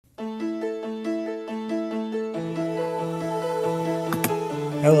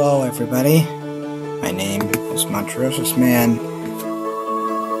Hello everybody, my name is Monterosos Man.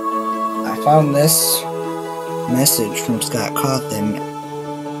 I found this message from Scott Cawthon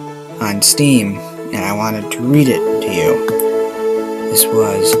on Steam and I wanted to read it to you. This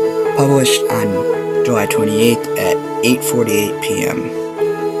was published on July 28th at 8:48 p.m.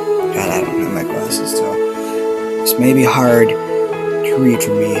 God, I don't have my glasses, so this may be hard to read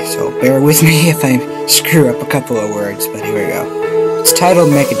for me, so bear with me if I screw up a couple of words, but here we go. It's titled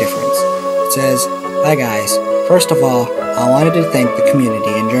Make a Difference. It says, "Hi guys, first of all, I wanted to thank the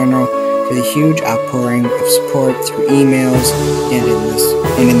community in general for the huge outpouring of support through emails and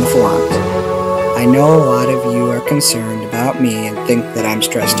in the forums. I know a lot of you are concerned about me and think that I'm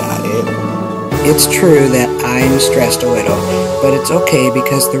stressed out. It's true that I'm stressed a little, but it's okay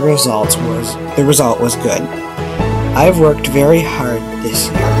because the result was good. I've worked very hard this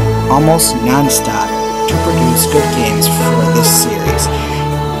year, almost non-stop, to produce good games for this series.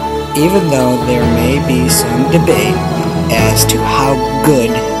 Even though there may be some debate as to how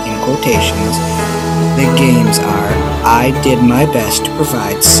good, in quotations, the games are, I did my best to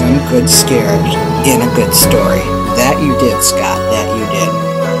provide some good scares in a good story." That you did, Scott, that you did.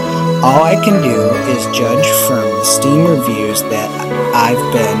 "All I can do is judge from the Steam reviews that I've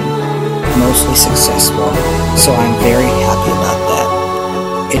been mostly successful, so I'm very happy about that.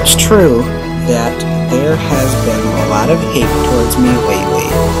 It's true that there has been a lot of hate towards me lately,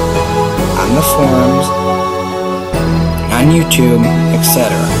 on the forums, on YouTube,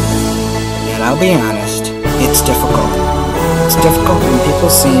 etc. And I'll be honest, it's difficult. It's difficult when people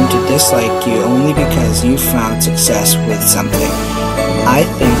seem to dislike you only because you found success with something. I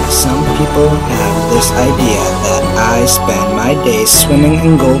think some people have this idea that I spend my days swimming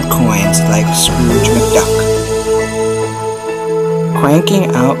in gold coins like Scrooge McDuck,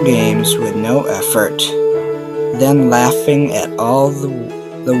 cranking out games with no effort, then laughing all the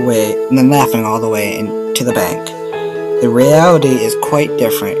way into the bank. The reality is quite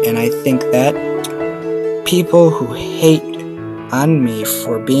different, and I think that people who hate on me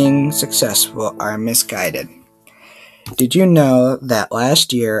for being successful are misguided. Did you know that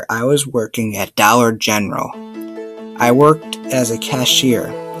last year I was working at Dollar General? I worked as a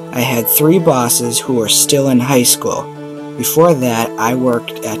cashier. I had 3 bosses who were still in high school. Before that, I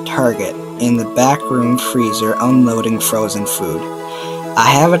worked at Target, in the backroom freezer unloading frozen food. I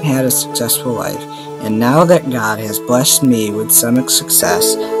haven't had a successful life, and now that God has blessed me with some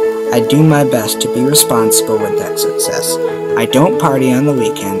success, I do my best to be responsible with that success. I don't party on the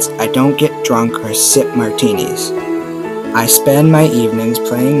weekends, I don't get drunk or sip martinis. I spend my evenings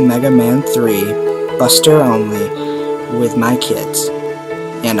playing Mega Man 3, Buster only, with my kids,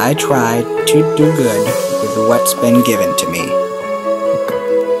 and I try to do good with what's been given to me.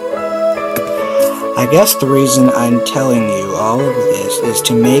 I guess the reason I'm telling you all of this is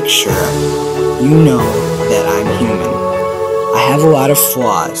to make sure you know that I'm human. I have a lot of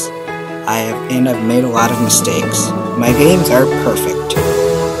flaws, and I've made a lot of mistakes. My games aren't perfect,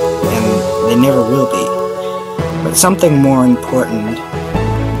 and they never will be. But something more important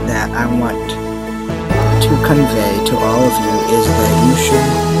that I want to convey to all of you is that you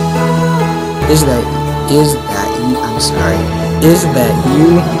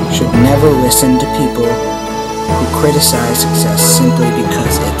should never listen to people who criticize success simply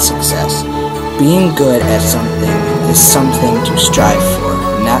because it's success. Being good at something is something to strive for,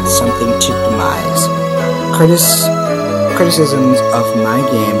 not something to demise. Criticisms of my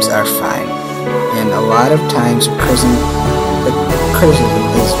games are fine, and a lot of times the criticism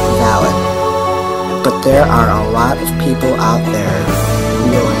is valid. But there are a lot of people out there who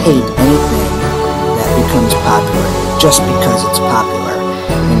will hate anything that becomes popular just because it's popular,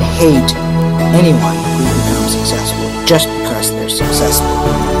 and hate anyone who becomes successful just because they're successful.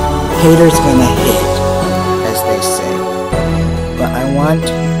 Haters gonna hate, as they say. But I want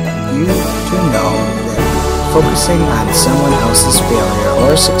you to know that focusing on someone else's failure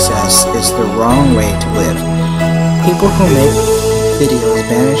or success is the wrong way to live. People who make videos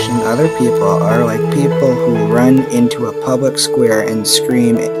banishing other people are like people who run into a public square and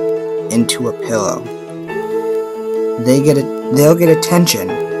scream into a pillow. They'll get attention,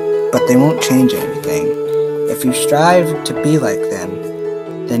 but they won't change anything. If you strive to be like them,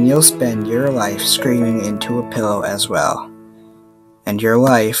 then you'll spend your life screaming into a pillow as well, and your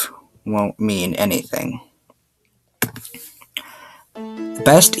life won't mean anything." The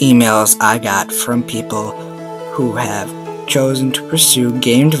best emails I got from people who have chosen to pursue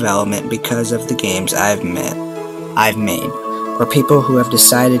game development because of the games I've made, or people who have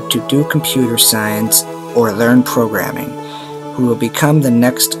decided to do computer science or learn programming, who will become the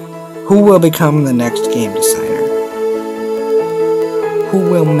next game designer. who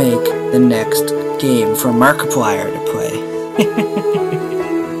will make the next game for Markiplier to play.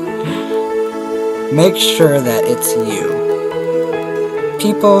 Make sure that it's you.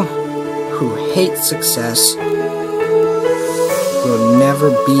 People who hate success will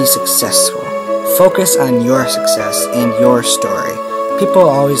never be successful. Focus on your success and your story. People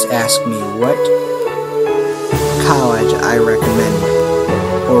always ask me what college I recommend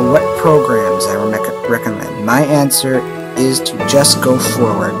or what programs I recommend. My answer is to just go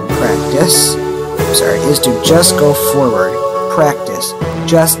forward. Just go forward. Practice.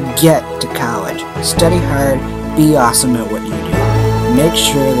 Just get to college. Study hard. Be awesome at what you do. Make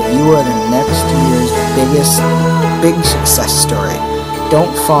sure that you are the next year's big success story.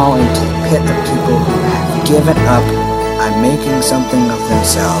 Don't fall into the pit of people who have given up on making something of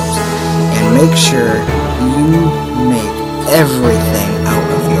themselves. And make sure you make everything out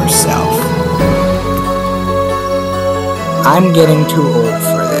of yourself. I'm getting too old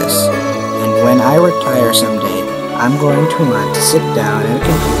for this, and when I retire someday, I'm going to want to sit down at a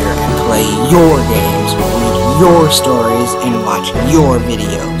computer and play your games, read your stories, and watch your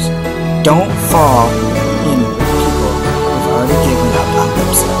videos. Don't fall in with people who've already given up on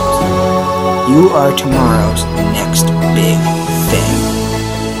themselves. You are tomorrow's next big thing.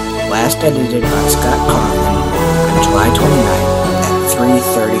 Last edited by Scott Cawthon on July 29th at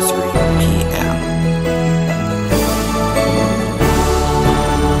 3:33 p.m.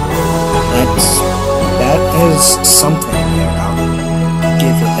 That is something there, I'll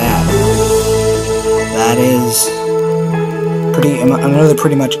give it that. That is another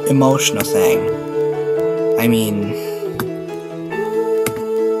pretty much emotional thing. I mean,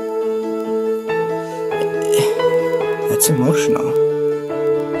 that's emotional.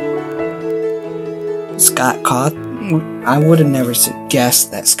 Scott Cawthon, I would have never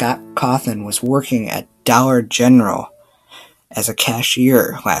guessed that Scott Cawthon was working at Dollar General as a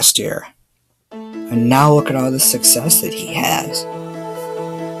cashier last year. And now look at all the success that he has.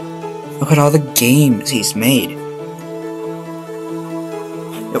 Look at all the games he's made.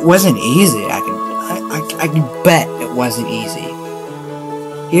 It wasn't easy. I can bet it wasn't easy.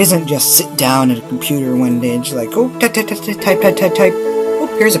 He doesn't just sit down at a computer one day and just like, oh, type. Oh,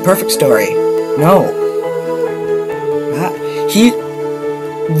 here's a perfect story. No.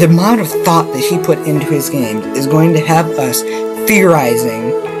 The amount of thought that he put into his games is going to have us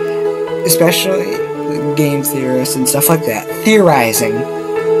theorizing, especially game theorists and stuff like that, theorizing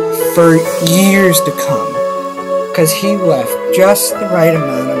for years to come. Because he left just the right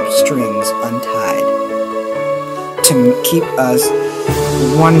amount of strings untied to keep us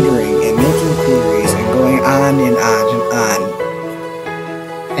wondering and making theories and going on and on and on.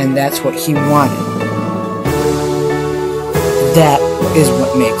 And that's what he wanted. That is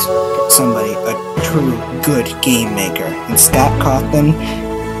what makes somebody a true good game maker. And Scott Cawthon,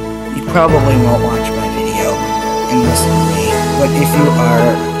 you probably won't watch my video and listen to me, but if you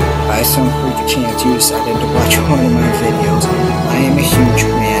are, by some freak chance you decided to watch one of my videos, I am a huge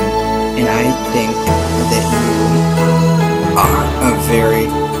fan, and I think that you are a very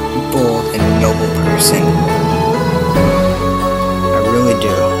bold and noble person. I really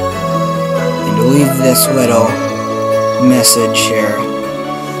do. And to leave this little message here,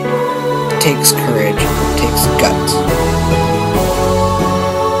 it takes courage, it takes guts.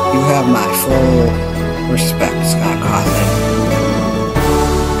 You have my full respect, Scott Cawthon.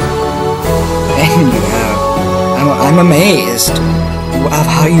 And you have, I'm amazed of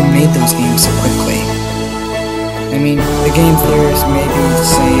how you made those games so quickly. I mean, the game theorists may be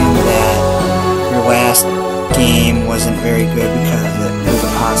saying that your last game wasn't very good because it was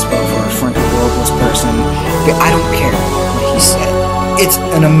impossible for a frontal lobeless person, but I don't care what he said. It's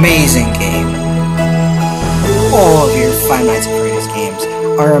an amazing game. All of your Five Nights at Freddy's games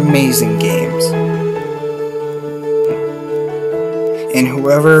are amazing games. And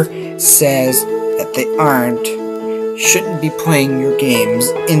whoever says that they aren't shouldn't be playing your games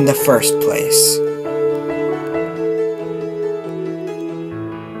in the first place.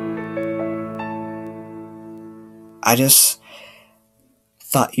 I just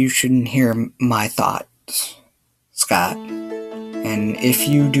thought you shouldn't hear my thoughts, Scott. And if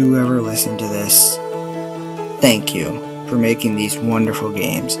you do ever listen to this, thank you for making these wonderful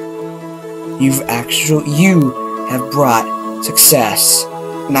games. You have brought success,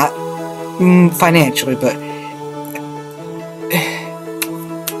 not financially, but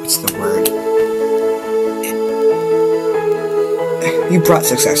what's the word? You brought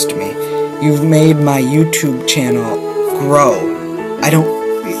success to me. You've made my YouTube channel grow.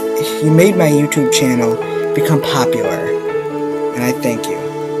 You made my YouTube channel become popular, and I thank you.